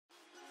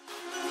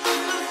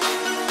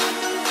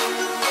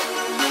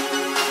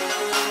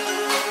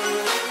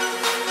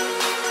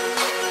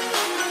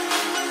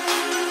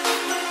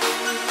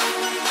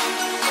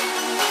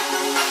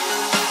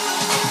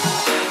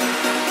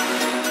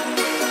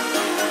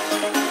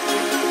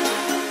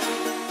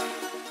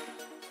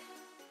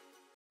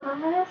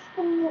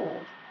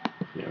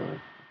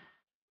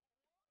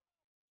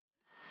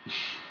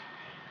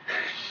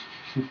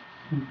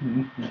I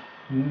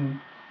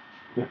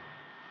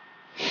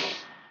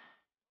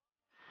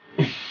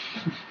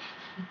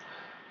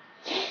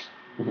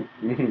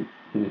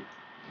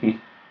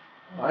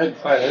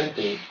didn't say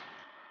anything.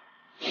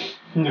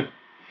 You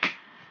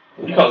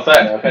can't say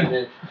it now, can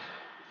you?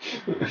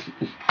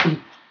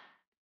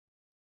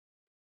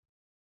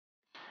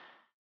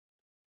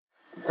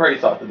 Great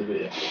start to the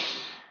video.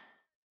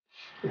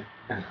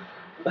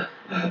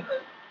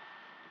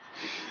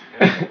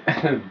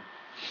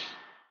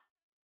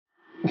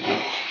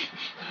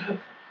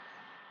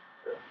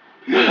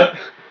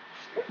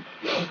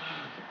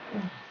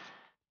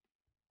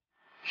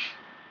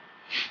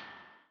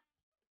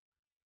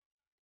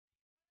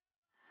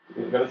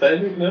 You gonna say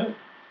anything? No?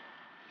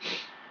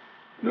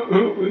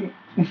 No.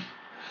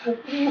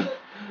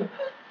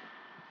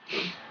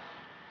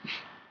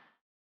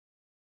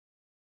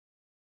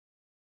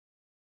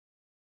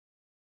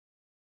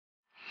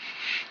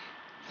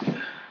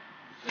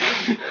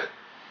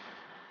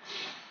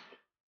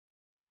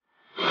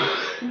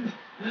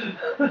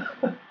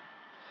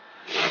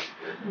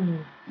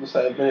 We'll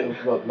say a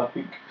minute about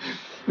nothing.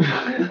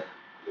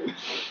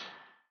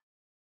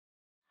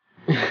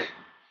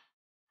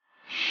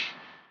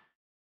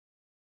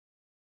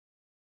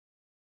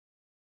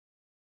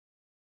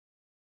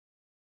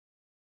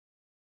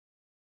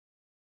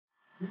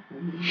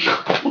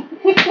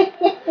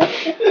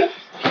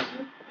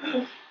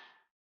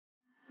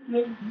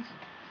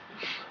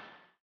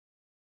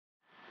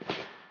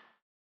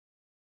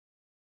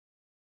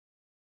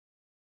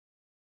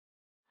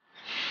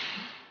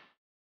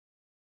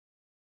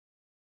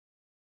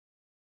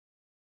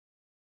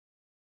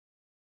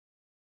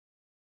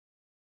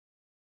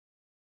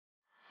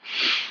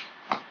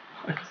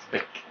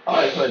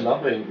 I say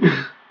nothing.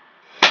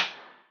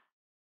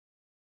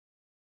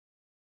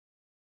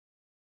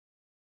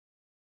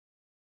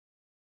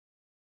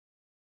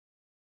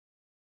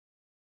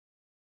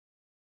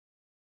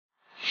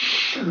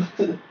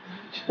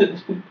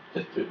 Just do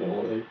it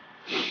normally.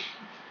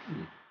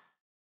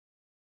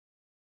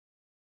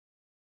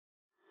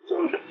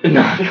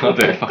 No, I can't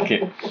do it. Fuck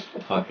it.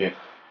 Fuck it.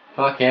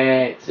 Fuck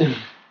it. Fuck it.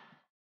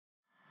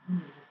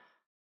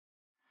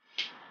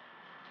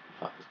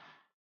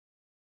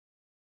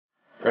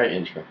 Great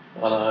intro. I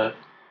know.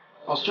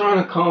 I was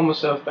trying to calm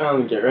myself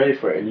down and get ready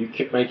for it, and you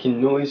kept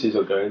making noises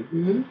or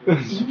going.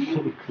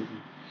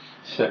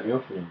 Set me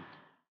off again.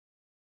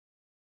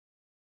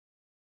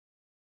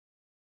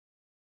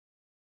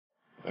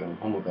 Wait,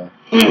 one more go.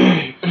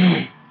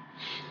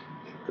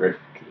 Great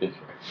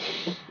intro.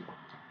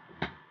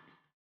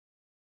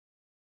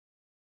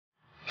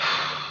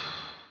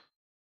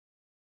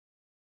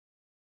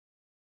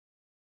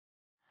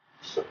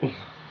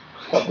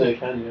 Can't do it,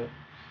 can you?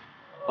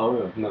 I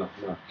will. No,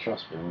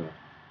 trust me, I will.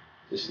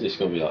 This is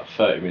gonna be like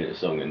 30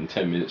 minutes long, and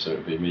 10 minutes of it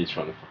will be me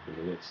trying to fucking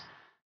do this.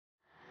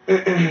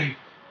 I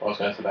was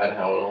going to say about an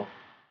hour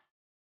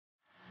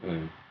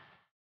long.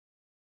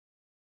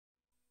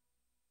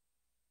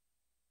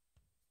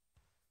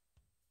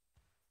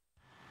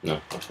 No, I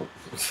thought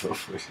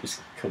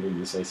just come in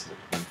and say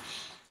something.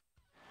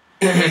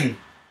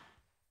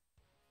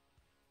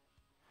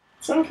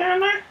 Some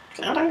camera,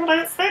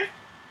 Gradansta,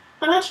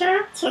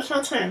 manager, 2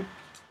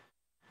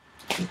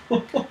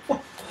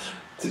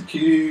 Took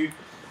you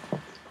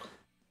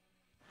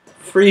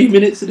 3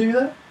 minutes to do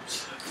that?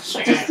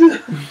 Sure.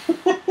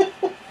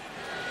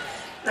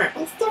 Alright,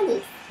 let's do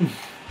this.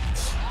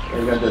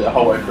 We're going to do it the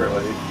whole way through,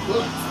 are you?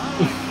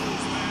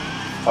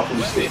 Up on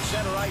the stick. You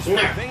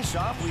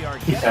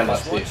sound like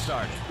stick.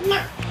 No.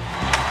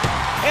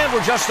 And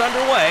we're just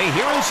underway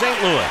here in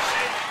St. Louis.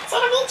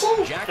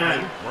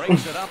 Jackman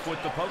breaks it up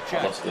with the poke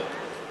check. Lost it.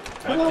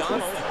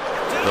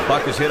 The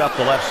puck is hit up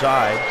the left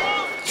side.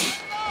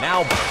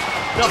 Now,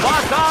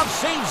 Nabokov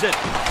saves it.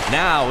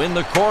 Now in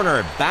the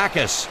corner,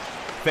 Backus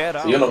fed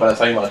up. So you're not going to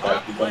say much,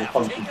 like, you've got a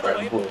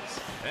concentrated voice.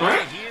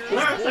 What?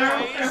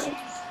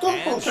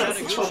 And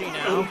Sadaguchi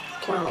now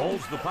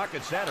holds the puck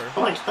at center.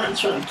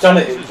 You've done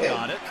it Has again.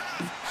 got it.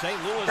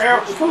 St. Louis Well,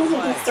 goes it's to the only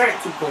flag.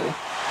 distracted boy.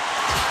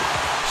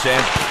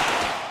 Sent.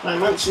 I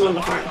mentioned on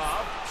the front.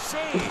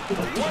 Save the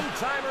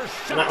one-timer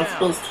And that was shutdown.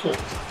 supposed to.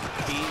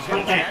 He's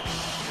Like in that.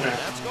 check.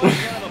 That's going to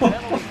have a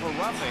penalty for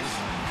roughing.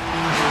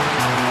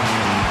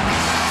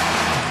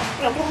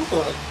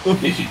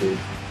 Yes, you do.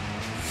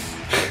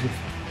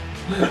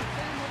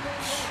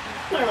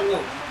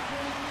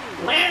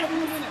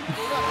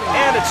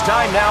 And it's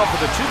time now for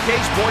the 2K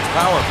Sports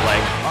Power Play.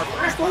 Our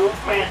first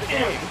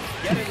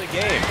get in the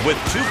game with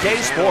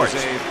 2K Sports.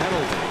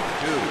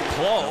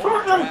 Close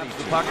grabs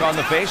the puck on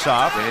the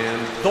faceoff.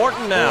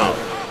 Thornton now.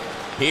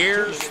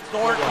 Here's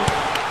Thornton.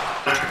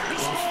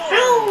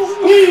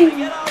 They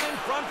get out in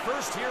front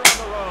first here on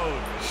the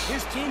road.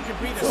 His team can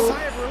breathe a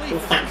sigh of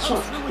relief as it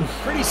comes through with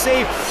pretty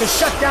safe to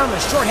shut down the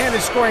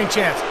shorthanded scoring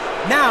chance.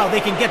 Now they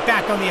can get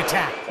back on the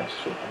attack. That's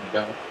shit.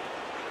 Go.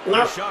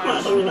 The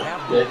Sharks have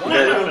Yeah, the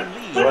yeah. 1-0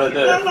 lead You wanna in do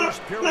the it?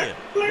 first period.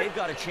 They've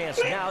got a chance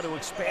now to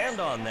expand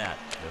on that.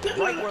 They're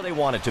right where they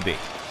want it to be.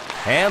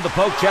 And the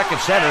poke check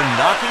at center,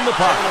 knocking the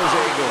puck.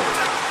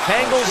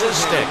 Tangles his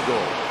stick.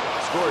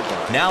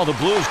 Now the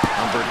Blues.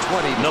 Number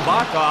 20.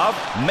 Nabokov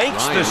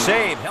makes the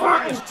save,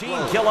 helping his team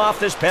kill off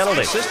this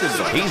penalty.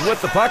 He's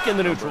with the puck in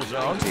the neutral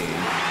zone.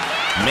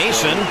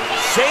 Mason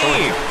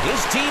saved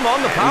his team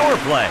on the power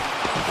play.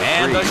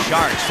 And the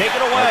Sharks take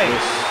it away.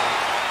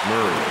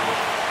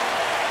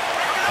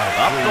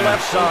 Up the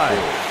left side.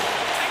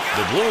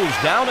 The Blues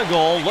down a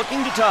goal,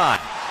 looking to tie.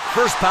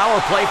 First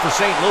power play for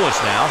St.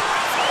 Louis now.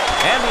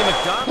 Andy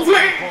McDonald in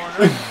the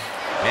corner.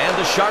 And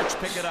the Sharks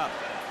pick it up.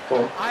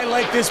 I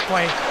like this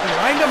play. He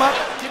lined him up.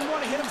 Didn't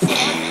want to hit him so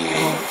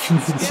hard.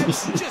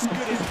 Instead, just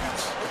good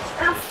impact.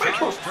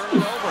 Sharks turn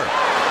it over.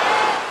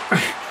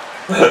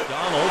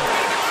 McDonald.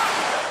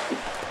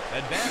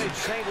 Advantage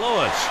St.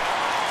 Louis.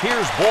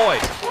 Here's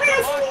Boyd.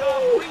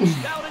 Nabokov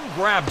reached out and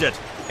grabbed it.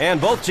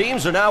 And both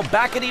teams are now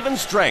back at even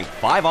strength.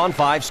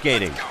 5-on-5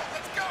 skating.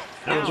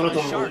 Now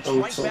the Sharks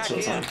right back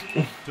in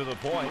to the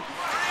point.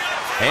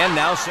 And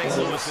now St.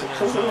 Louis in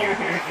their zone.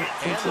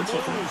 And the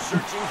Blues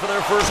searching for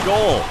their first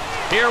goal.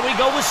 Here we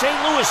go with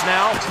St. Louis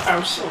now.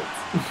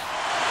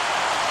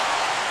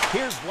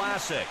 Here's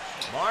Vlasic.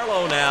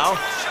 Marlowe now.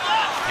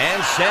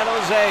 And San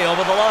Jose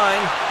over the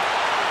line.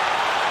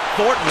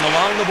 Thornton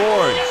along the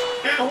boards.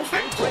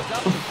 Break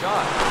up the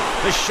shot.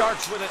 The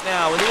Sharks with it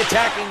now in the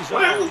attacking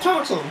zone.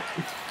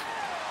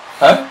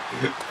 Huh?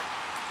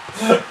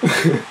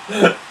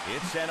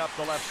 It's sent up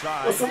the left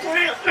side.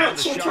 And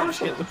the Sharks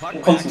get the puck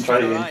back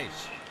Concentrating. center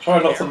ice. Try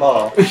not to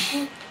laugh.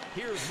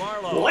 Here's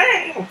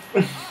Marlowe.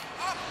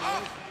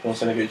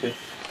 What's in a good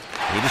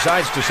He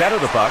decides to center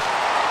the puck.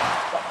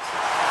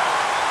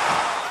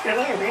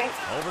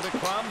 Over to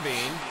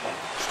Crombeen.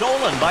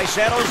 Stolen by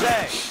San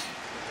Jose.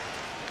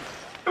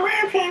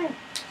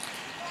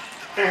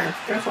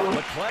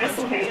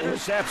 McClemens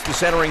intercepts the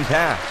centering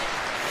pass.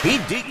 He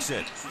dekes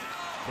it.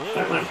 Blues,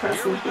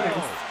 here we go.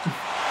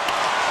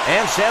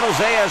 And San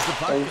Jose has the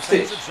puck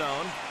defensive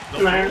zone.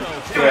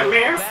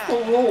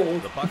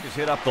 The puck is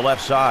hit up the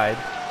left side.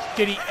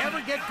 Did he ever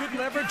get good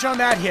leverage on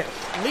that hit?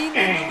 Leaned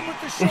in with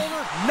the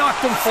shoulder,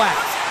 knocked him flat.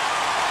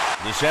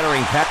 The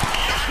centering pass.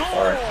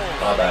 Alright,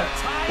 not bad.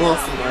 As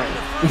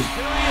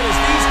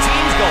these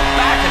teams go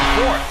back and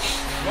forth.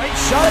 Right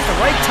shot at the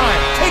right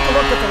time. Take a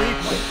look at the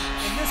replay.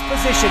 In this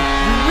position,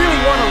 you really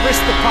want to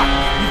risk the puck.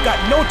 You've got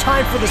no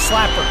time for the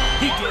slapper.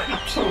 He did.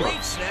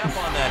 Great snap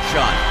on that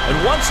shot. And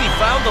once he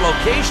found the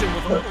location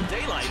with a little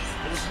daylight,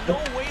 there's no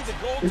way the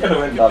You're going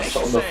to end goaltender up can make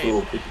on the the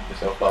floor save. picking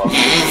yourself up.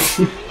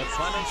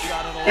 McClemens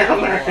got it along the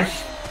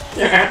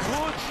boards.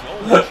 Good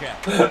shoulder check.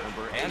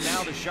 And now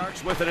the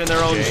Sharks with it in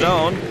their own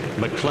zone.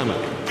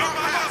 McClemens.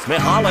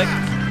 Mihalik.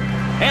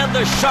 And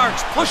the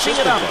Sharks pushing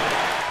it up.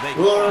 They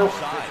go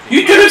outside.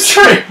 You did a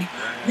trick!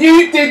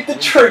 You did the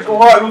trick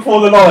right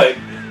before the line.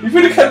 If you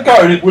would have kept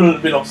going, it wouldn't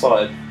have been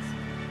offside.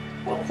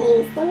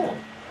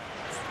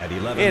 At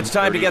 11. It's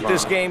time to get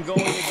this game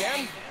going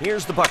again.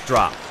 Here's the puck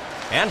drop.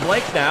 And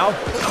Blake now.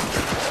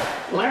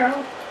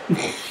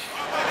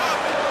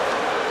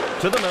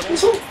 To the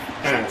middle.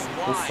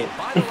 Wide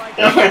by the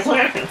right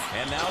side.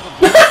 And now the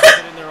Blues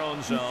get in their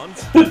own zone.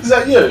 Is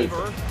that you?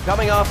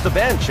 Coming off the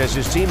bench as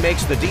his team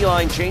makes the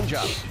D-line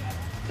change-up.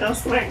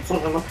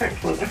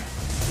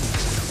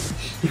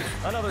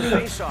 Another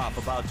face-off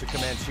about to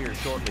commence here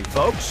shortly,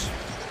 folks.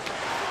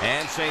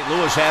 And St.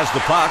 Louis has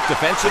the puck,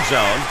 defensive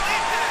zone.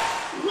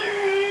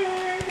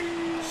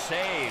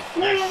 Save.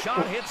 The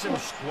shot hits him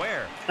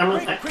square.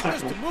 Great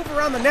quickness to move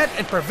around the net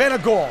and prevent a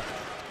goal.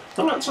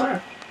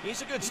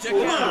 He's a good stick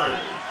handler.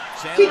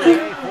 San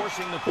Jose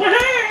forcing the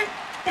play.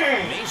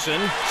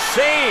 Mason,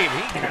 save.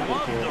 He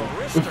gloved the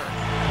wrister.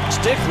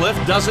 Stick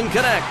lift doesn't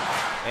connect.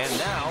 And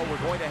now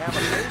we're going to have a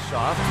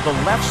face-off to the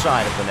left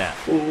side of the net.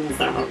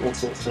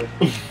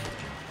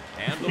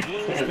 And the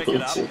Blues pick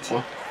it up.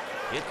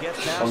 It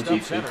gets passed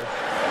up center.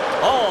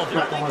 Oh,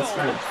 there they go. The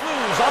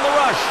Blues on the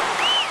rush.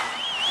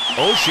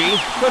 Oshie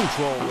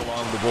controlled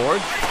along the board.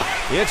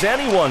 It's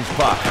anyone's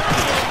puck.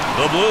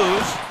 The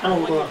Blues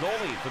pulling the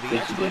goalie for the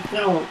extra.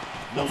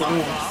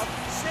 Nabokov,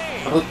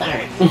 save. Going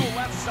to the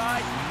left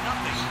side,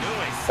 nothing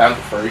doing. Down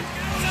to 3.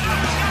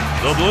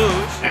 The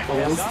Blues have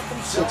got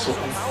themselves a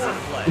power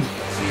play.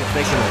 See if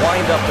they can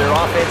wind up their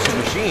offensive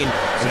machine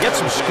and get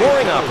some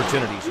scoring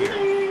opportunities here.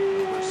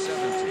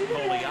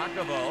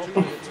 Koliakovo.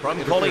 From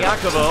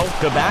Koliakovo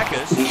to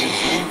Backus.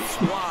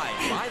 Wide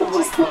by the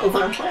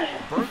right side.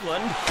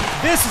 Berglund.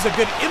 This is a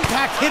good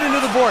impact hit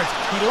into the boards.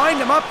 He lined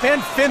him up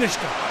and finished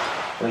him.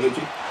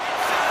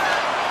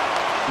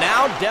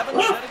 Now Devin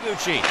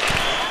Seneguchi.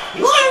 He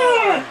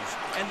scores,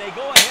 and they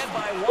go ahead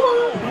by 1.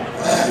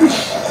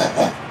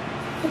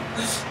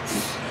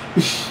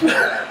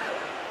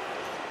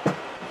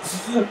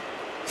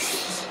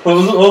 What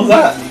was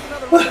that?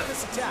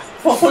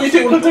 What you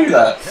didn't want to do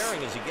that?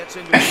 As he gets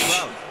into his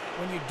route.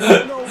 When you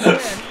don't know when or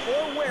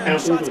where the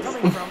shot's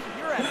coming from,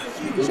 you're at a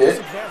huge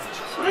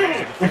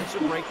disadvantage.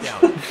 Defensive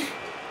breakdown.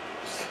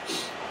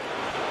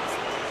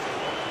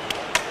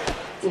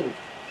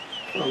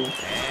 And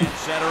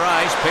center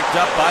ice picked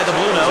up by the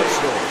Blue Notes.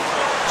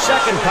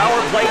 Second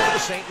power play for the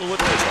St. Louis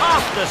Blues.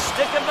 Off the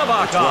stick of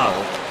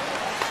Nabokov.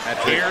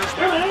 Here's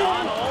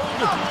McDonald.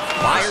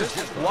 Fires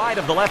just wide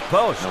of the left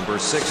post. Number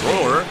 6.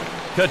 Brewer.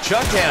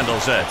 Kachuk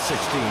handles it.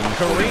 16.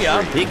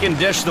 Korea. He can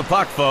dish the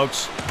puck,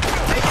 folks.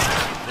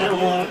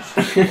 We're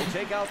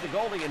Take out the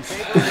goalie in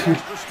favor of the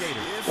extra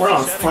skater.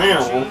 on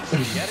foul.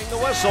 Getting the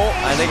whistle.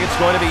 I think it's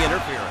going to be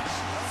interference.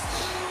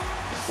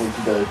 What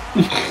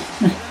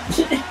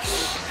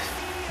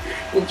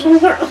to do?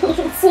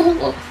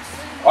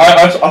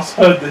 I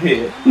heard the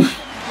hit.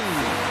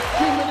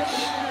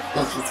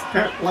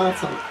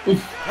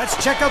 Let's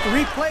check out the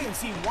replay and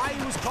see why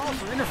he was called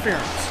for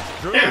interference.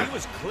 Drew, he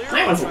was clearly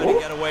trying to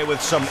get away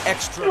with some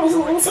extra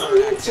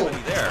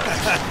activity there.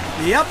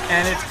 Yep,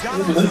 and it's got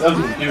to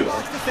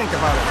think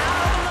about it.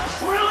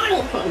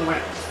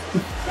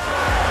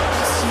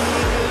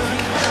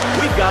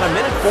 We've got a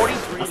minute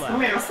 43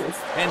 left.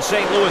 And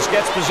St. Louis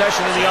gets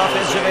possession in the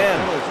offensive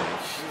end.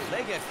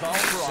 They get called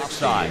for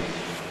offside.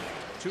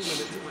 2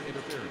 minutes for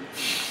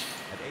interference.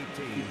 At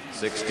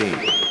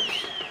 18-16.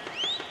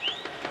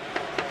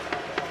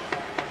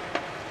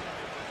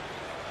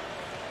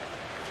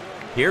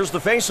 Here's the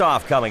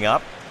face-off coming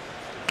up.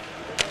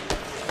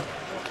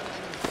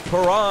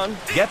 Perron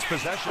gets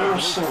possession.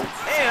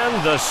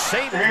 And the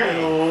save.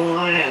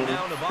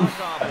 Now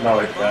Nabokov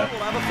will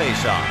have a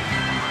face-off.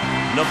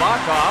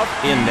 Nabokov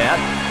in net.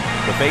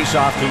 The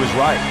face-off to his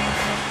right.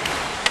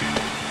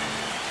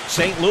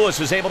 St. Louis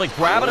is able to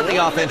grab it at the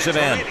offensive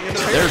end.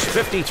 There's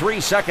 53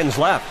 seconds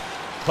left.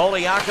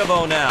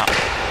 Koliakovo now.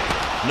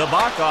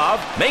 Nabokov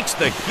makes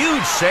the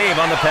huge save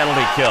on the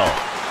penalty kill.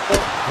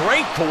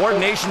 Great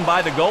coordination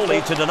by the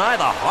goalie to deny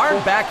the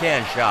hard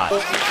backhand shot.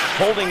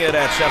 Holding it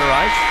at center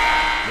ice.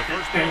 The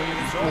first period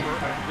is over.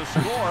 The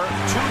score,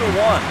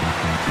 2-1.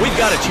 We've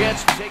got a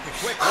chance to take a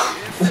quick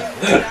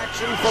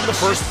reaction from the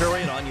first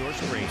period on your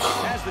screen.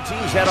 As the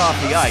teams head off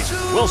the ice,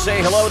 we'll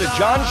say hello to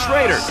John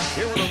Schrader.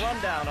 Here with a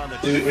rundown on the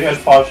We had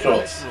 5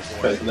 shots.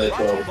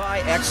 by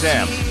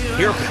XM.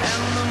 Here.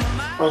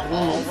 All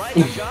right,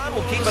 John,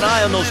 we'll keep an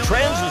eye on those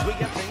trends as we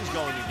get things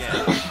going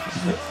again.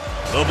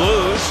 The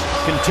Blues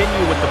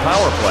continue with the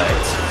power play.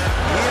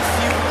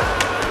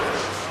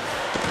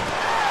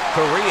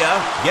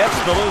 Korea gets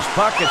the loose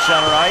puck at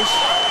center ice.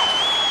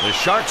 The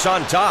Sharks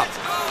on top.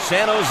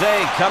 San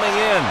Jose coming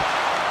in.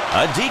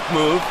 A deep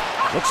move.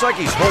 Looks like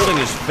he's holding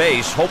his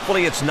face.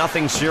 Hopefully it's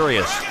nothing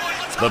serious.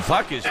 The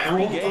puck is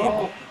free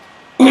game.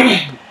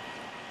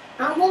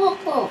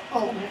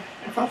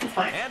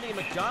 Andy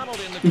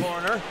McDonald in the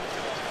corner.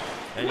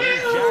 And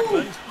here's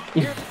Jackman.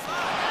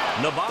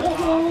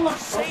 Nabokov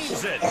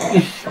saves it.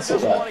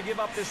 Doesn't want to give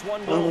up this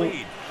one-goal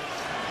lead.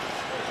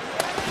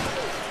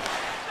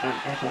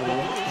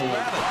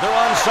 They're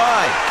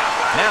onside.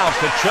 Now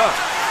Kachuk.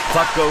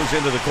 Puck goes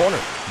into the corner.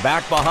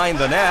 Back behind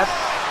the net.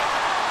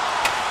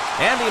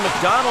 Andy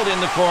McDonald in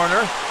the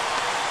corner.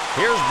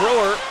 Here's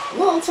Brewer.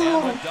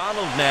 And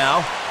McDonald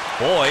now.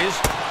 Boys.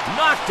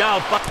 Knocked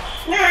out by...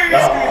 Early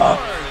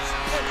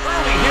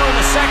here in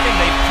the second,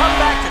 they've come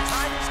back to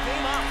tie this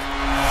game up.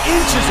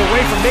 Inches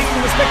away from making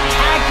the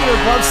spectacular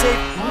glove save.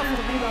 Off the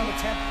rebound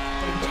attempt,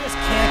 but he just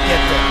can't get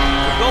there.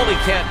 The goalie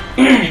can't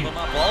keep him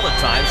up all the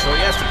time, so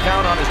he has to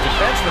count on his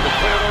defenseman to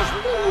clear those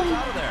rebounds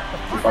out of there.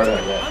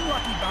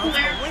 Unlucky bounce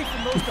away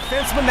from those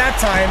defensemen that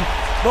time,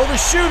 though the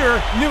shooter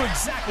knew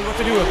exactly what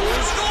to do with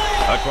it.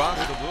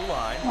 Across the blue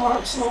line.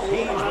 He's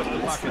with the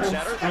puck at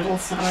center.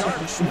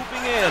 Sharks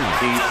swooping in.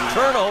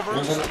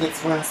 Turnovers.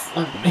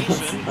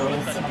 Mason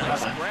with a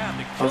nice grab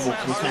to kill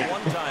that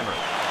one-timer.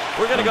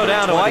 We're going to go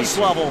down to ice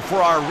level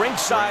for our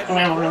rinkside.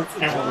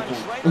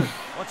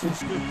 What's the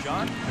scoop,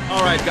 John?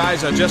 All right,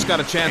 guys, I just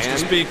got a chance to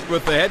speak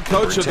with the head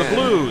coach of the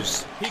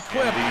Blues. He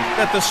quipped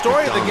that the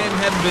story of the game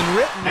hadn't been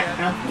written yet,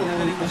 and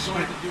that he was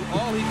going to do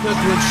all he could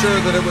to ensure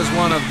that it was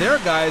one of their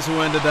guys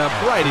who ended up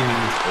writing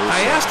it.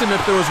 I asked him if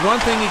there was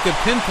one thing he could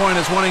pinpoint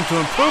as wanting to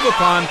improve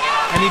upon,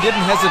 and he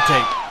didn't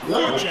hesitate.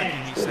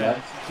 Checking, he said.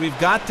 We've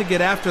got to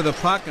get after the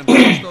puck and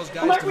force those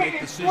guys to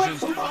make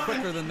decisions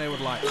quicker than they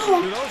would like. Do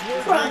those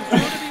words ring true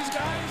to these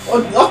guys?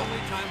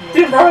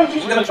 Didn't know I was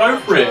just going to go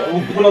for it.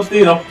 When I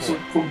did, I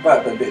pulled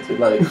back a bit too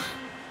late.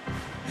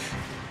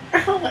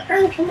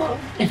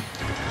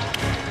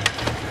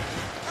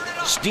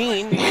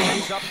 Steen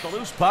picks up the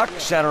loose puck,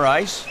 center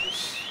ice.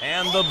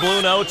 And the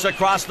Blue Notes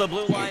across the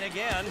blue line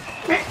again.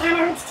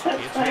 It's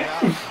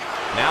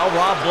now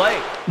Rob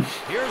Blake.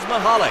 Here's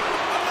Mahalik.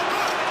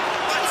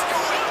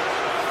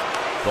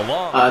 The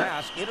long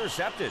pass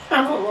intercepted.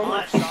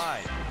 Left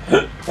side.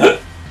 The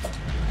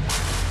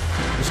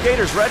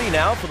skater's ready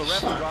now for the ref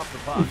to drop the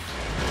puck.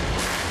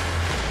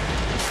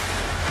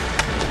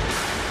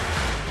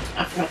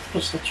 I forgot to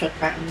push the trick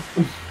button.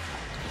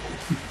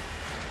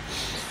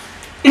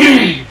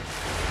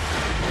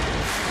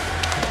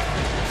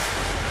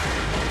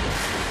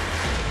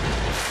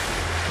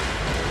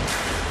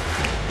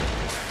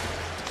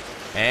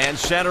 And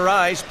center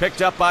ice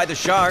picked up by the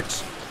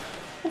Sharks.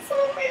 And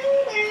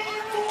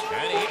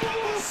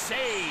he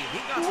save. He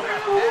got the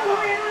left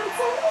pad.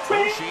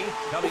 Toshi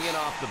coming in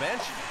off the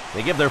bench.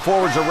 They give their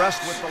forwards a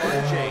rest with the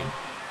line change.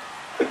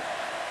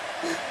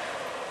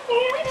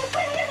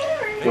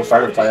 Your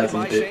favorite players in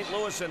by the pitch. St.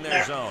 Louis in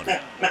their zone.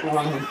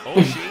 Wrong.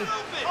 Oshie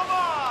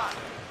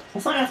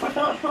It's like I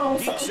forgot how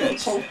keeps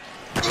it.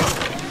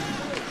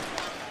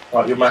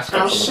 Right, your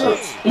mascot's on the shit.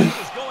 pitch. He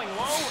was going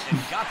low and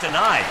got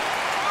denied.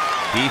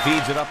 He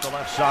feeds it up the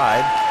left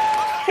side.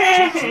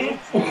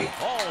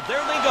 Oh,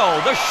 there they go.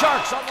 The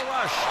Sharks on the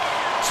rush.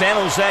 San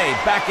Jose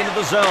back into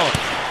the zone.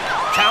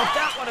 Count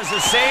that one as a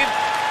save.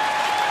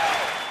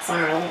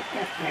 Sorry.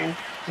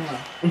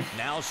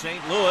 Now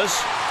St. Louis.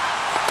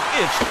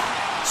 It's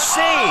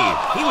save.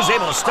 He was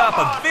able to stop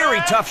a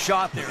very tough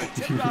shot there. It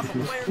tipped off a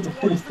player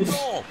towards the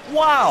goal.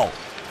 Wow.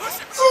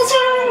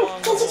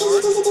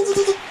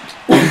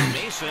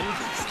 Mason.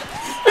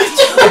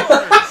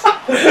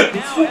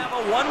 Now have a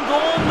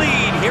one-goal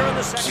lead here in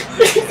the second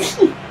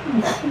period.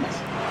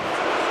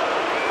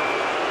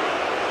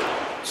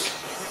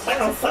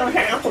 I'm so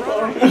happy.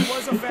 It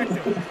was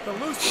effective. The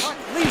loose puck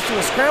leads to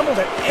a scramble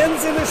that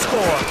ends in a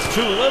score.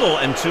 Too little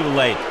and too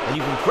late. And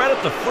you can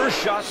credit the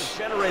first shot that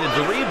generated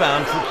the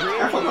rebound for I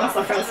creating think that's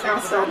the first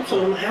house that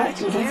came out.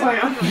 You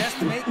can't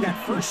underestimate that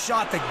first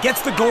shot that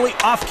gets the goalie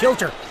off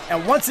kilter.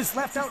 And once it's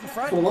left out in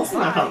front, Well, that's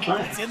not how it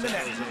plays. it's in the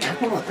net.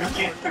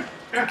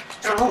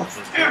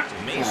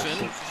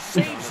 Mason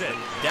saves it.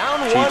 Down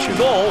one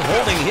goal,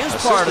 holding his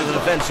part of the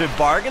defensive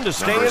bargain to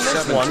stay in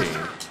this one.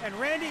 And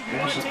Randy, you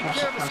want to take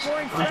care of the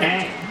scoring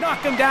threat?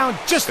 Knock him down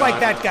just like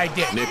that guy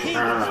did. He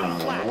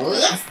was flat.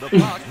 The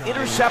puck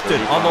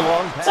intercepted on the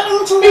long pass.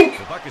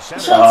 The puck is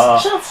sent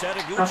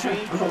Setaguchi.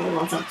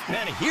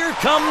 And here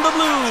come the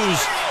Blues.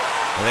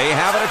 They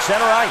have it at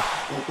center ice.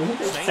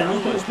 St.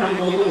 Louis back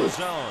into the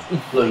zone.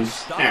 Blues.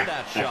 Stop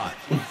that shot.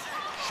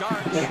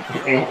 Sharks.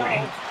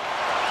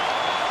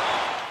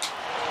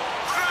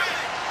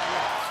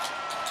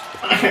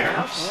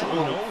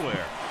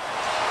 Nowhere.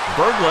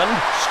 Berglund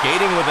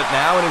skating with it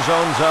now in his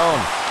own zone.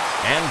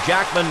 And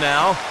Jackman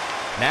now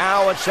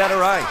at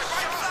center ice.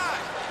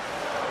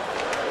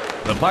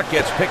 The puck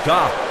gets picked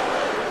off.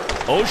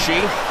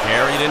 Oshie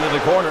carried into the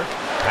corner.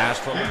 Pass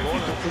from the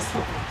corner.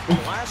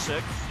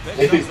 Classic.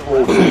 If it's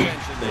forward,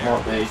 it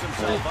might be.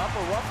 Himself up a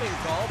roughing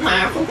call.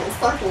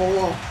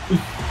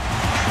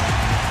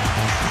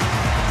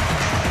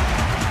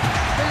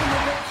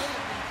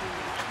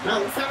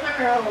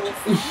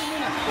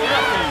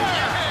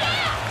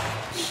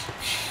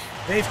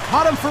 They've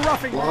caught him for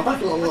roughing.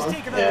 Let's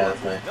take another Yeah, look.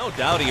 that's me. No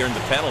doubt he earned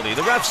the penalty.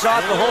 The ref saw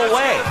it the whole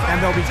way.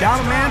 And they'll be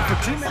down a man for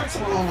 2 minutes.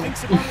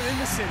 Thinks about it in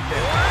the sin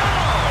bin.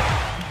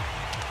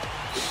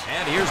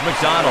 And here's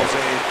McDonald.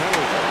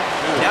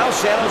 Now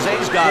San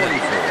Jose's got it.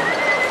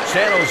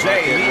 San Jose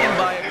leading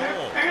by a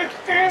goal.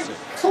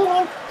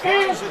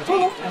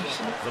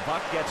 The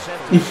puck gets sent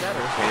to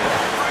center.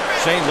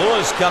 St.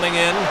 Louis coming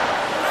in.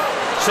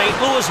 St.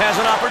 Louis has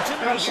an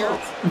opportunity.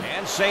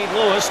 And St.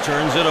 Louis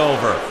turns it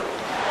over.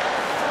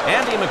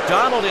 Andy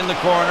McDonald in the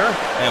corner.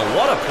 And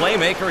what a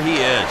playmaker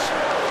he is.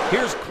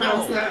 Here's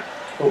Crow.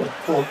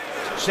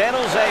 San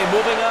Jose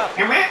moving up.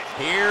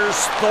 Here's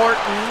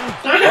Thornton.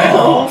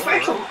 Looks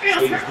like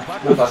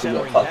he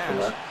got touched from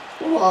that.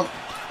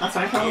 That's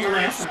why I told him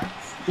last time.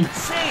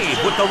 Save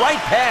with the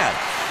right pad.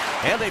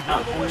 And they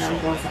blow the whistle.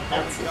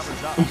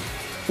 Covers up.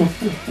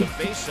 The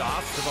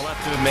face-off to the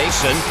left of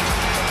Mason.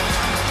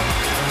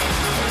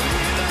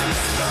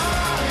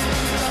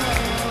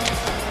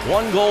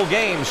 One-goal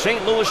game,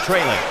 St. Louis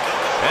trailing.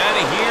 And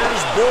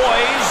here's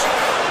Boys.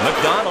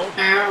 McDonald.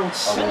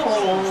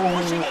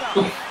 Pushing it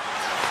up.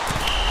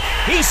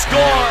 He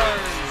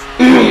scores!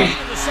 In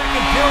the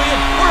second period,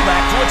 we're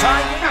back to a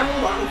tie game.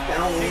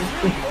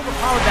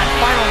 Overpowered that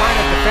final line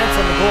of defense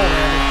on the goal,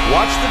 Randy.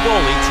 Watch the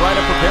goalie try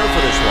to prepare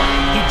for this one.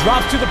 He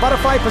drops to the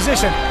butterfly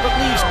position, but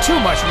leaves too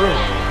much room.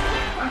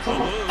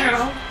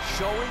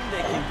 Showing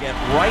they can get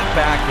right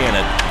back in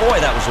it. Boy,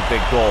 that was a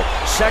big goal.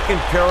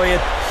 Second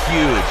period,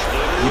 huge.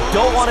 You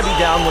don't want to be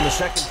down when the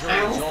second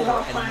period is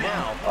over, and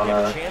now you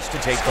have a chance to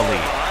take the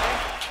lead.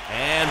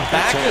 And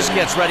Backus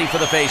gets ready for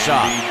the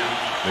face-off.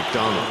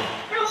 McDonald.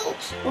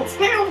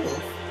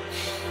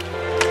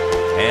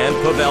 And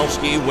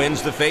Pavelski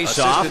wins the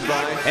face-off.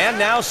 And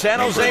now San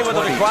Jose with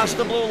it across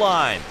the blue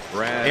line.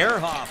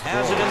 Ehrhoff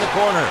has it in the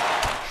corner.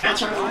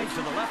 Right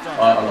to the left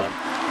arm.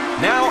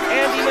 Now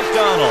Andy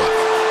McDonald.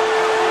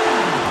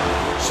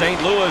 St.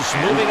 Louis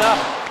moving up.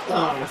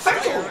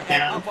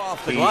 Up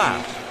off the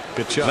glass.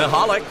 Good shot.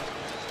 Mihalik.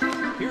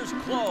 Here's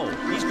Klo.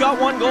 He's got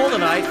one goal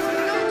tonight.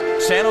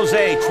 San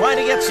Jose trying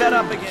to get set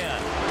up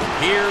again.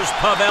 Here's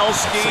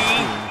Pavelski.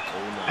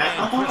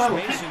 And Chris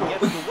Mason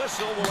gets the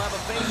whistle. We'll have a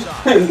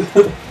face-off.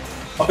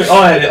 I think I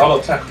had it, I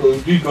got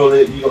tackled, you got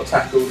it, you got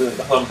tackled, and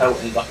the home help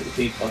ended up at the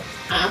keeper.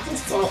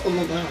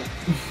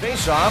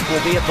 Face-off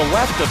will be at the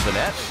left of the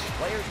net.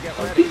 Players get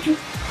ready.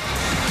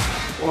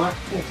 What?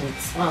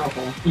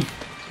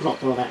 Not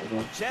do that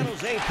again. San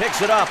Jose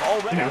picks it up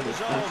already in the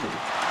zone.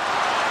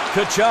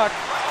 Kachuk.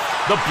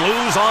 The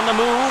Blues on the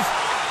move.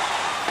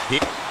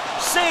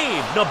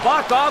 Saved.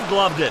 Nabokov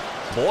gloved it.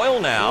 Boyle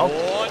now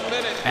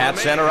at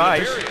center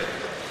ice.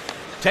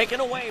 Taken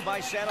away by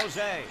San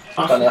Jose.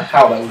 I don't know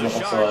how that was not The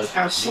Sharks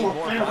offside. need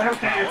more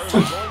firepower and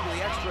going to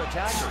the extra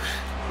attackers.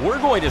 We're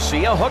going to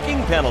see a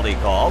hooking penalty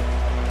called.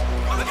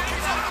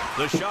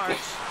 The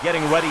Sharks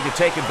getting ready to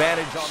take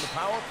advantage on the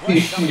power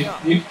play coming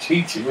up. You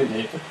cheated, didn't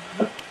you?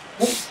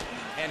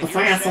 And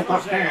here's San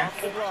Jose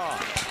off the draw.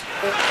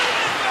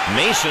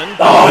 Mason.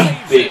 Oh, you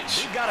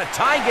bitch. We got a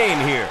tie game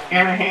here.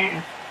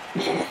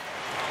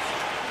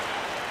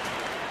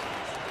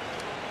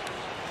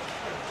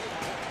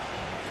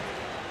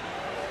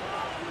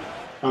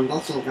 I'm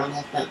also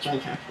gonna that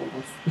drink after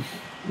this.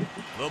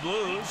 The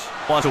Blues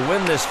want to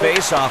win this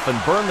face-off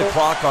and burn the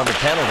clock on the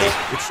penalty.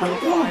 It's still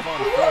 5 on 4.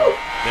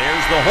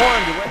 There's the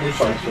horn to win this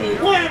as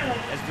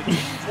the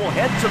teams will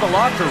head to the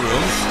locker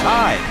room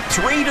tied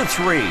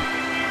 3-3.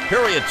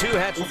 Period 2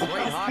 had some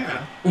great hockey.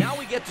 Now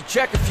we get to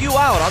check a few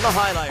out on the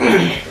highlight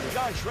reel.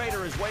 John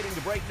Schrader is waiting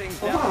to break things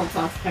down.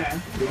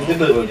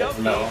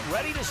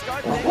 Ready to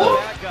start things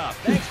back up.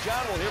 Thanks,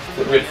 John. We'll hear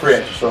from you. With 3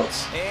 extra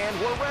shots. And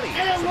we're ready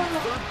for some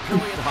third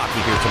period hockey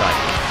here tonight.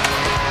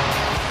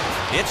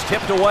 It's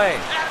tipped away.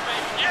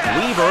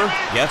 Weaver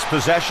gets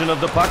possession of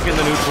the puck in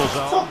the neutral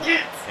zone.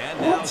 And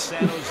now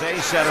San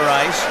Jose center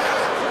ice.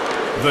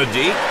 The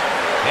deep.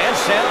 And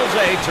San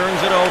Jose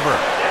turns it over.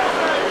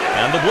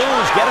 And the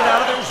Blues get it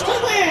out of their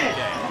zone.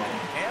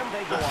 And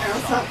they go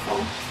offside.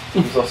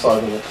 He's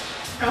offside with it.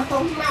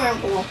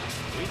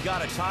 We've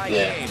got a tie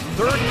game.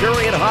 Third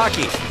period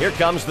hockey. Here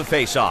comes the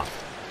face-off.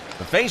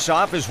 The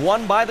face-off is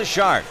won by the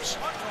Sharks.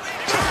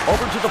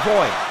 Over to the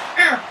point.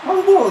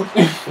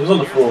 He was on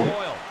the floor.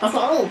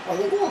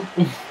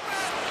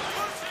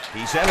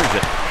 He centers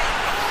it.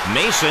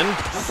 Mason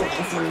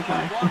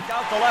blocked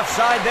out the left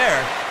side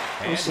there.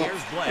 And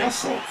here's Blake.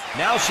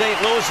 Now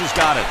St. Louis has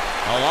got it.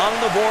 Along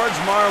the boards,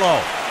 Marlowe.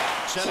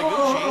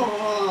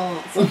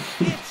 Senegucci.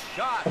 It's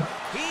shot.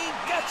 He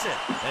gets it.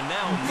 And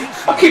now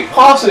Mason. I keep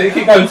passing it,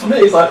 he keep going to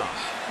me. He's like,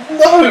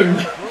 no!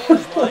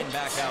 Brewers line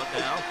back out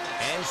now.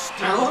 And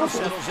Steele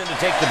settles in to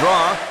take the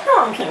draw.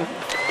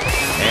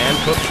 And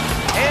Cook.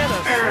 And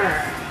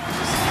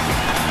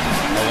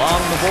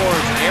along the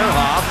boards,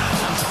 Ehrhoff.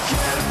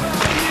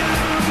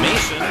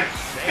 Mason.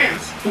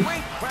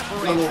 Great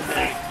preparation.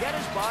 Get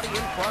his body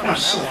in front of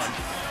that one.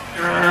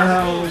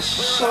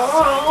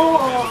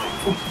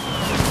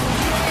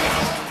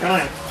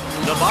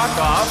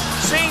 Nabokov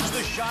saves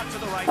the shot to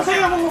the right side.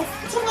 Now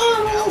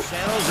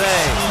San Jose.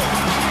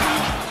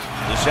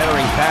 The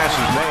centering pass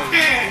is made.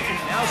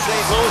 Now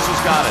St. Louis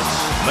has got it.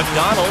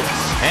 McDonald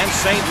and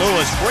St.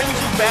 Louis brings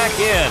it back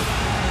in.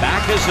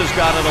 Backus has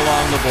got it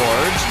along the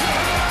boards.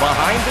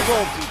 Behind the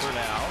goalkeeper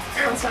now.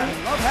 I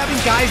love having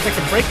guys that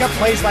can break up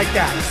plays like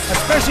that,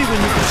 especially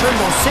when you can turn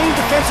those same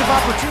defensive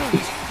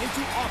opportunities into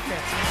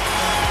offense.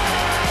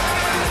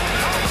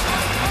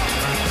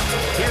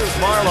 Here's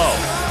Marlowe,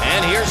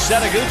 and here's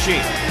Senegucci.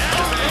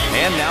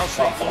 And now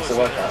St. Louis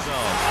in their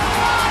zone.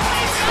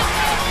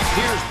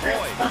 Here's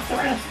Boyd.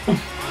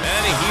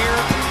 And here,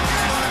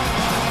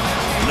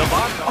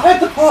 Nabokov. I had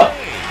the puck.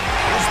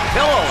 Here's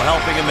Pillow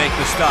helping him make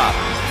the stop.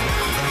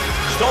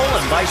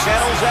 Stolen by San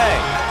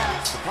Jose.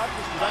 The puck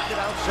is conducted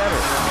out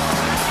center.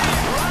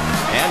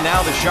 And now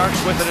the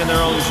Sharks with it in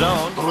their own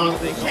zone.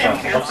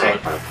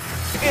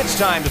 It's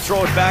time to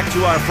throw it back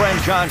to our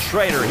friend John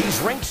Schrader. He's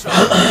ringside.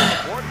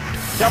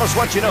 Tell us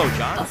what you know,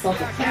 John. A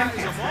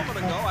moment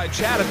ago, I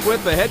chatted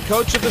with the head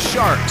coach of the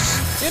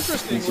Sharks.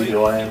 Interestingly, he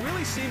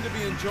really seemed to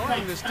be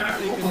enjoying this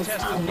tightly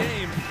contested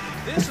game.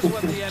 This is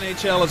what the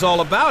NHL is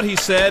all about, he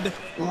said.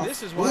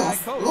 This is why I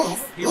coach.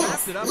 He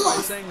wrapped it up by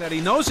saying that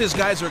he knows his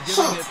guys are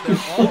giving it their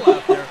all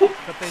out there,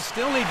 but they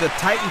still need to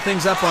tighten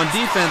things up on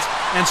defense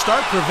and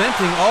start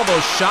preventing all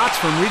those shots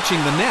from reaching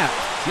the net.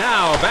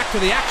 Now, back to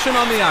the action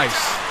on the ice.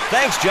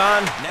 Thanks,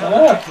 John. Now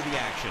back to the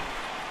action.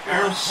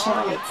 But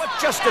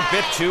just a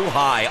bit too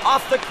high,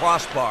 off the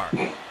crossbar.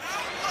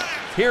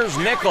 Here's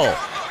Nickel.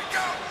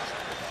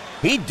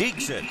 He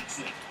dekes it.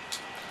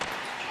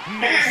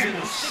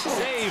 Mason,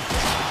 save.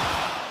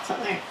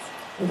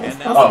 And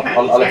now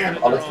I'll let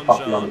the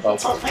puck be on the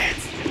belt.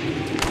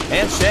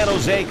 and San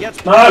Jose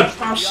gets No! the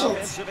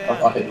offensive end.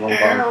 I hit the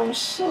wrong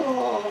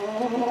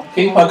button.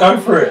 Keeper, go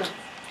for it.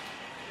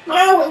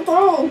 No, we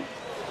don't.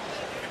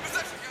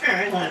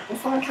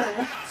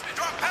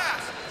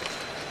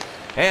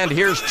 And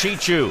here's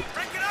Chichu.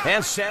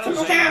 And San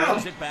Jose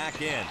brings it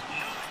back in.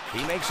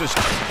 He makes a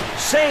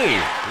save.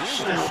 He uses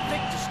a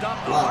stick to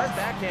stop the hard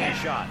backhand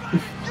shot.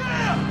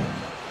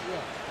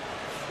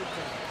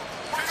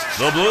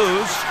 The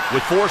Blues,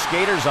 with 4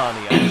 skaters on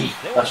the ice.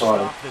 That's all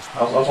right.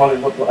 I was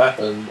wondering what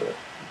happened. But...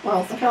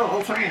 Well, it's a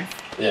total time.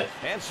 Yeah.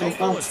 And St.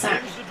 Louis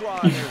brings the draw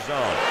in their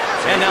zone.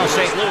 And now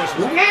St. Louis is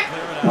clear it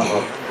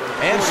out.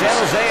 And San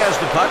Jose has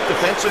the puck,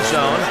 defensive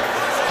zone.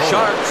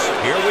 Sharks,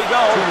 here we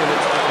go.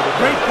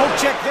 Great poke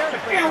check there.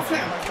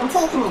 I'm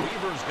taking it.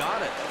 Weaver's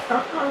got it.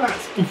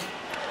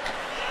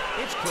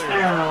 It's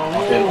clear.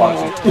 Okay,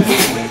 fine. A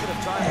bit of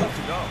time left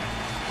to go.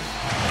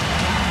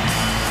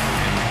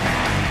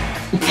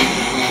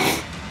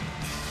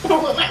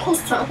 Oh, that was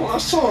terrible.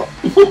 Short.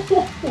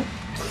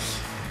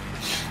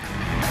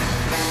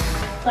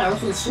 That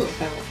was a short.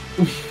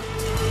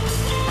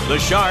 The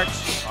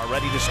Sharks are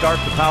ready to start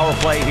the power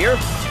play here.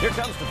 Here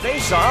comes the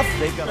face-off.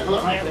 They've got a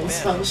Look like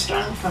it's so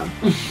strong from.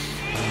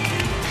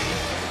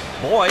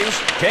 Boys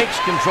takes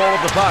control of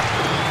the puck.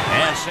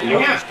 And St.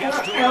 Louis gets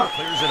to it,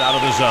 clears it out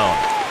of the zone.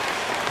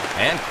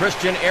 And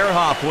Christian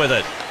Ehrhoff with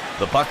it.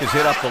 The puck is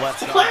hit up the left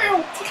side.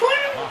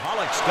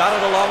 Mahalik's got it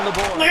along the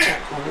board.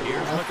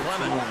 Here's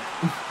McClement.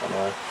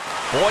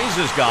 Boys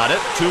has got it.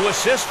 2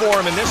 assists for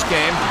him in this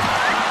game.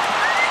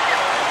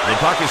 The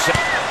puck is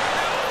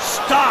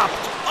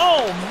stopped.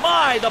 Oh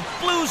my, the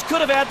Blues could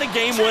have had the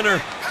game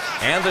winner.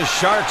 And the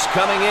Sharks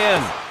coming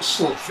in.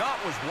 Shot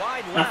was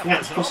wide left. And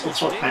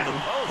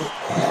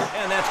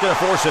that's going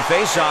to force a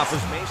face-off as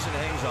Mason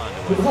hangs on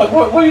to it.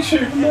 What are you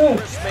shooting from there?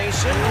 Chris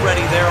Mason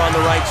ready there on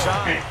the right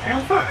side.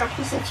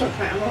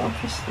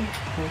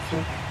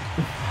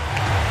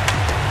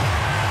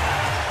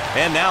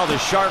 And now the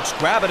Sharks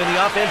grab it in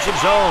the offensive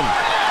zone.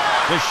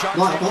 The Sharks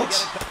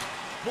blocked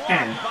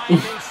by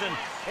Mason.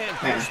 And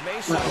Chris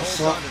Mason holds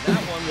on to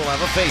that one. Will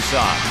have a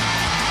face-off.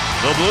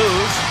 The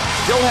Blues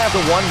still have the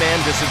one-man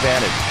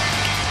disadvantage.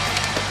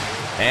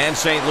 And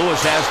St.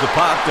 Louis has the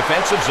puck,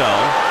 defensive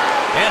zone.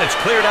 And it's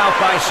cleared out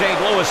by St.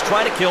 Louis,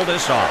 trying to kill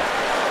this off.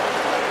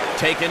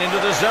 Taken into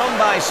the zone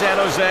by San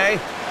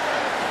Jose.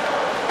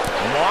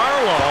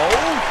 Marlowe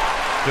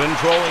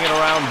controlling it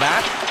around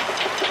back.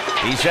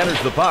 He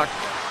centers the puck.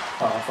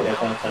 With it.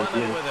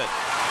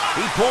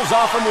 He pulls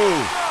off a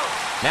move.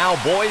 Now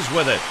Boys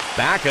with it.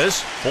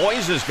 Backus.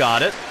 Boys has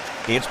got it.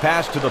 It's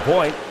passed to the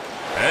point.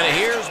 And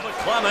here's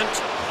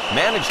McClement.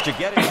 Managed to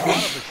get in front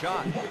of the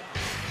shot.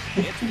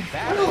 It's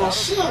back out of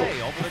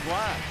play over the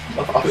glass.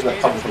 I think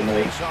that comes from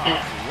me.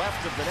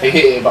 He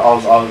hit it, but I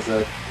was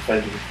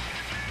defending.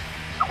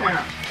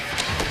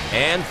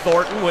 And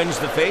Thornton wins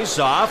the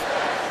face-off. I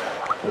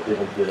didn't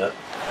want to do that.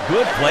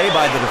 Good play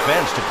by the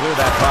defense to clear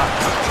that puck.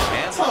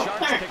 And the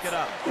Sharks pick it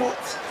up.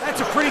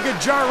 That's a pretty good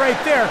jar right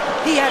there.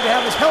 He had to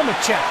have his helmet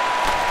checked.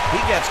 He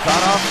gets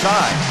caught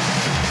offside.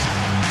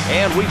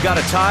 And we've got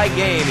a tie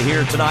game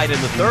here tonight in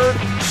the third.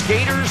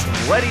 Skaters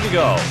ready to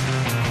go.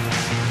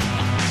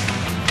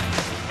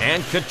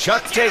 And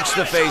Tkachuk takes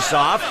the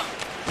face-off.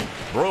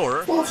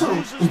 Brewer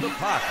loses the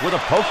puck with a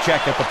poke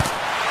check at the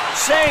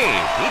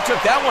save. He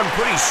took that one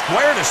pretty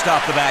square to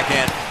stop the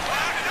backhand.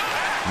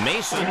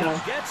 Mason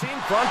gets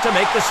in front to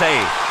make the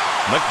save.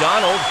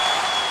 McDonald.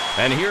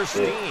 And here's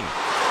Steen.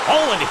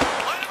 Oh, and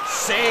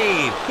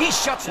save. He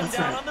shuts him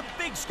down on the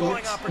big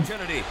scoring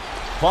opportunity.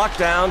 Clock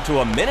down to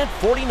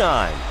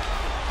 1:49.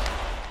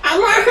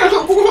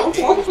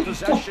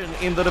 Possession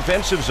in the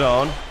defensive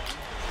zone.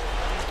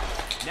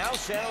 Now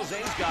San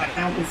Jose's got it.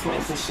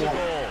 Misses the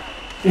goal.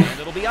 And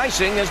it'll be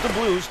icing as the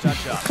Blues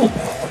touch up.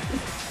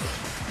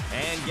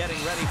 And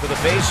getting ready for the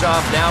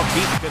face-off now,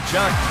 Keith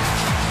Tkachuk.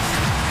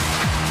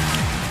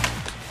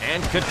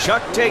 And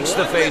Tkachuk takes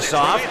the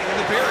face-off.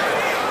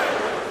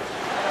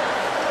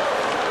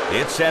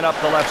 It's sent up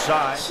the left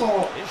side. His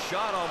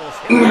shot almost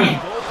hit the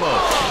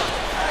goalpost.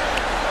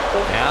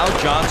 Now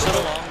Johnson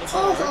along the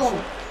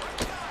board.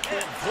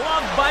 And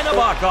gloved by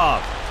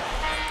Nabokov.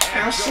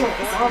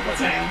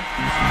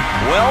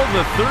 Well,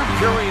 the third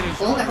period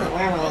is over,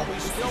 but we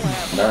still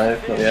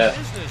have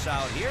business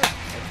out here as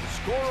the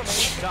score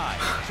remains tied.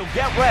 So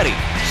get ready.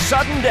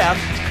 Sudden death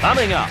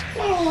coming up.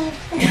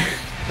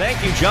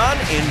 Thank you, John.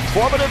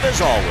 Informative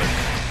as always.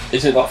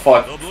 Is it like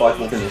five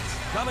more minutes?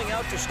 Coming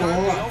out to start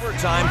the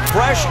overtime,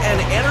 fresh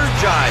and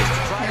energized.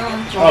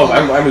 Oh,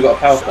 and we got a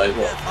power play as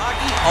well.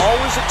 Hockey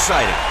always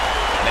exciting.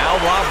 Now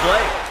Rob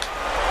Blake.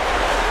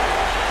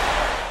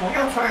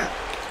 And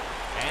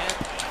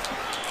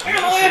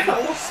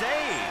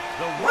save.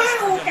 The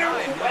Western denied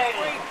with great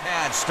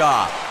pad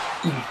stop.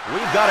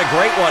 We've got a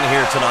great one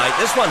here tonight.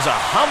 This one's a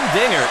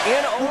humdinger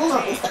in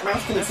OT.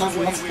 This is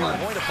when we are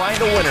going to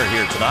find a winner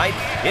here tonight.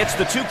 It's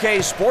the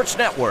 2K Sports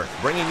Network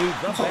bringing you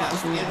the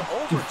best in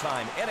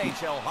overtime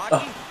NHL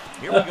hockey.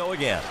 Here we go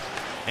again.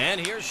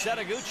 And here's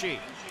Setaguchi.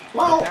 The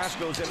pass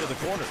goes into the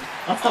corner.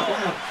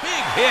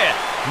 Big hit.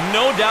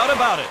 No doubt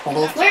about it.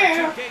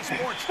 2K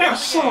Sports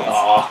gets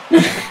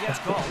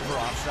called for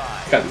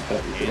offside.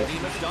 Andy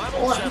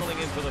McDonald settling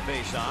in for the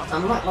face-off.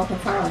 I'm not looking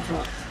forward to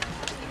it.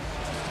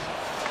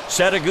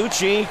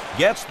 Setaguchi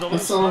gets the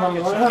loose puck. I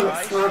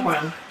haven't scored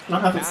one. I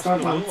haven't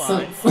scored one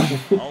since.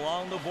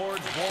 Along the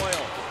boards,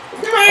 Boyle.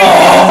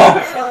 Now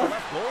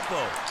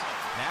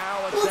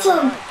it's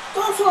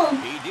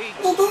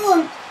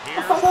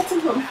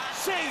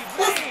save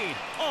made.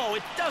 Oh,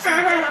 it doesn't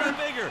get any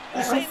bigger.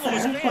 The St.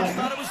 Louis fans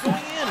thought it was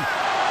going in.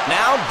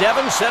 Now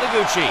Devin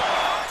Setaguchi.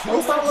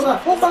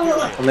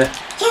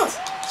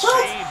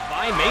 Saved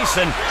by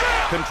Mason.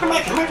 Control.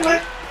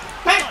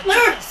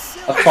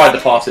 I tried to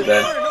pass it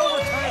then.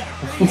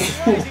 And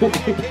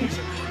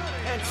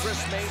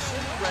Chris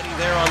Mason ready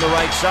there on the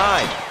right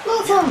side.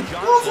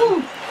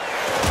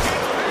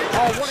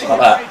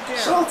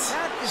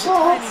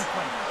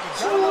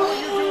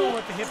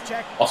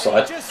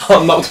 Offside.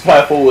 I'm not to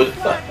play forward.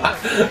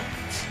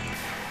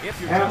 If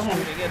you're just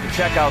tuning in to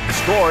check out the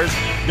scores,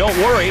 don't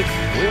worry.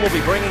 We will be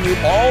bringing you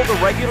all the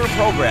regular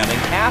programming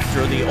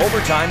after the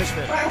overtime is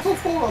finished.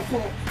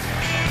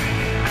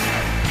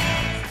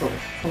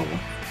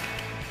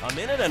 A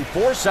minute and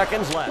 4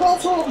 seconds left.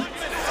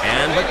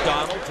 And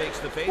McDonald takes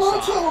the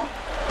face-off.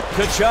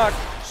 Kachuk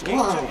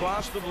skates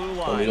across the blue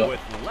line with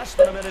less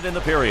than a minute in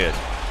the period.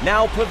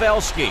 Now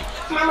Pavelski.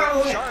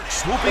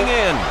 Sharks swooping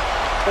in.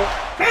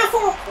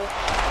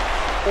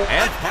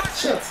 And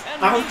passes.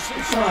 And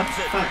Mason stops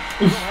it.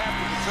 We'll have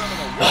to determine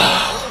a winner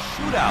or a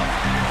shootout.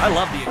 I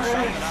love the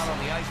excitement out on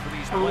the ice for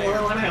these players.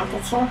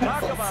 Talk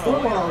about a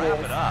way to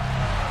wrap it up.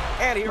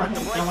 And here at the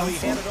break, we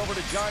hand it over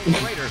to John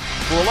Schrader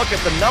for a look at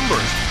the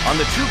numbers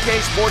on the 2K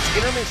Sports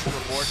Intermission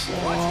Report.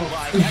 Watched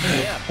by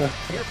XM.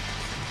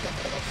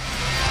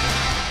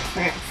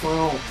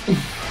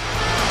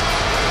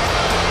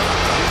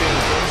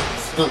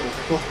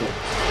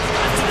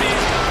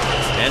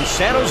 And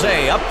San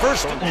Jose up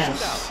first in the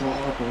shootout.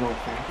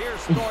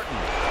 Here's Thornton.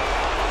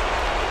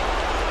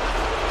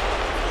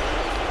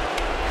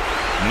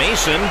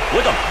 Mason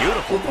with a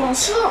beautiful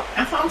shoot.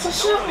 I found a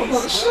shoot. We're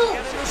going to shoot.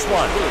 this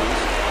one.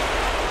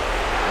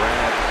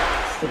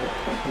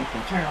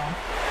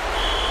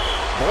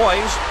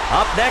 Boys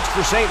up next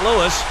for St.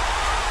 Louis.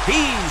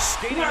 He's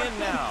skating in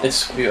now.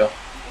 It's clear.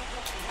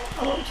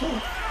 Well,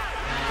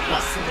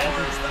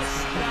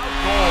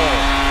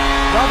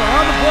 they're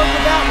on the board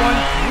with that one.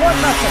 1-0.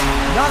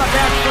 Not a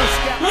bad first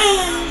step.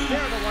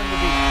 They're the one to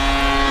beat.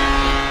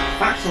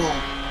 Factual.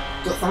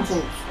 Get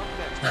something.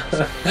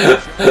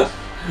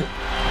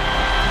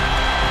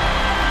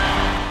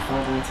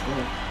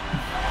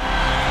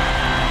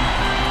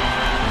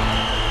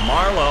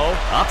 Marlowe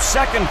up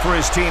second for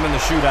his team in the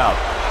shootout.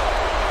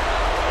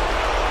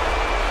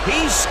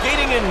 He's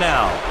skating in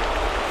now.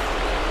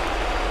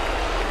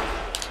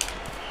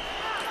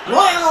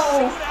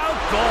 Wow!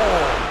 Shootout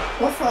goal.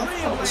 What's that?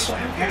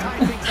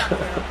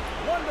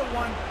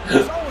 1-1.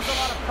 There's always a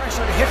lot of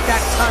pressure to hit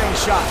that tying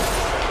shot.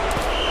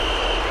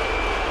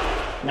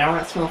 Now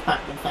let's go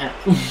back with that.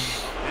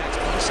 That's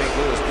for the St.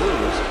 Louis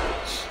Blues.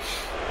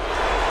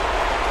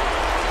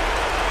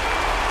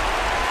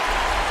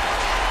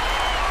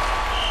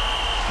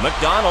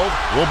 McDonald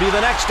will be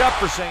the next up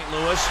for St.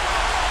 Louis.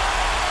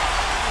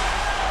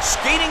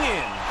 Skating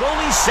in,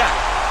 goalie set.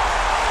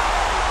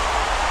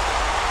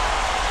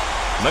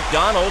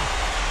 McDonald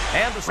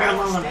and the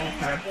score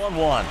stays at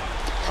 1-1.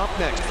 Up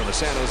next for the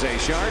San Jose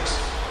Sharks.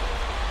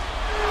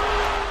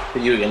 For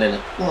you again,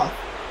 innit? What?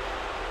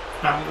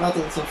 I'm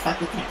ready to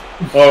fuck it.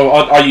 Oh,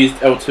 I used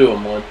L2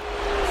 on mine.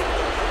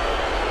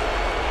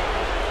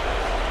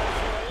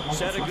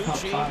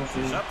 Setaguchi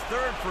is up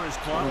third for his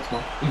club.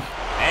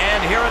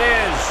 And here it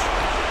is.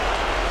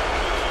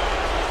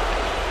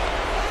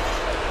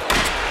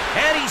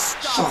 And he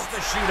stops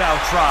the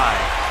shootout try.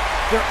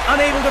 They're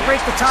unable to break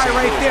the tie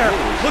right there.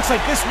 Looks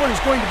like this one is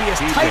going to be as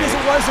tight as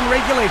it was in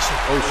regulation.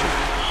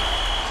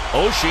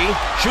 Oshie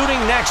shooting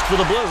next for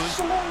the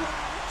Blues.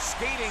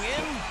 Skating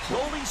in,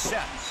 goalie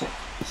set.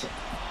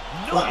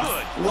 No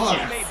good.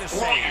 He made the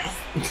save.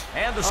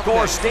 And the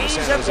score stays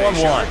at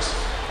 1-1.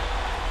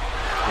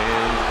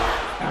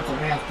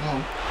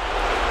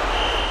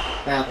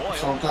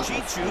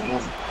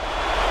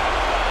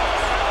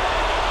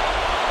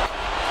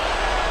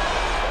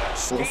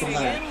 Skating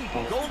in,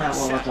 goalie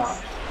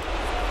set.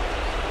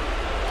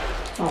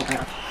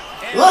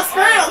 Let's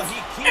go!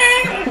 He keeps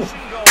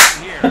pushing going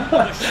here.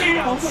 The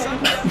shootout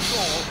sends that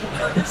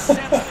goal. This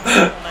sets the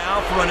table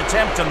now for an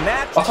attempt to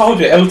match. I told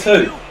you, L2.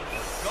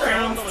 Go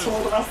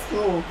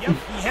Yep,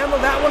 he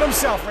handled that one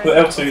himself. Put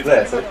L2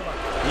 there, so.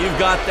 You've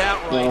got that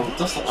right.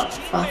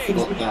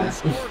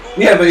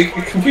 Yeah, but it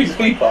confuses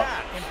people.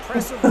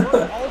 Impressive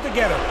work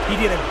altogether. He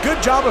did a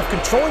good job of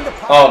controlling the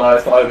puck. Oh no,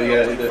 it's not over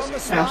yet, is it?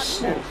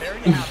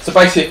 So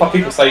basically, if our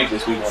people save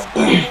this, we won.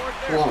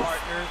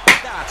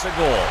 That's a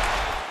goal.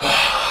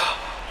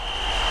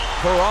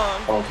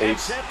 Perron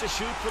Keats. set to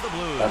shoot for the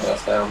Blues.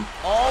 That's down.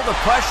 All the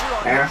pressure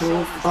on his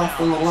shoulders.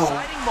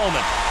 Exciting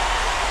moment.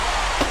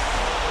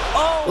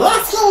 Oh,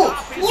 Let's go!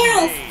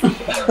 yes!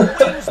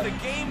 Wins the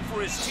game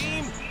for his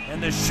team,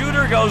 and the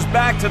shooter goes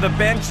back to the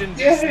bench in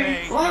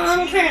dismay. It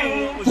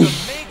was a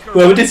maker.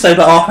 Well, we did say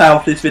about half hour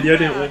for this video,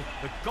 didn't we?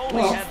 The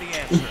goalie had the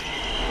answer.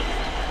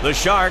 The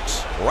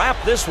Sharks wrap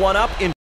this one up in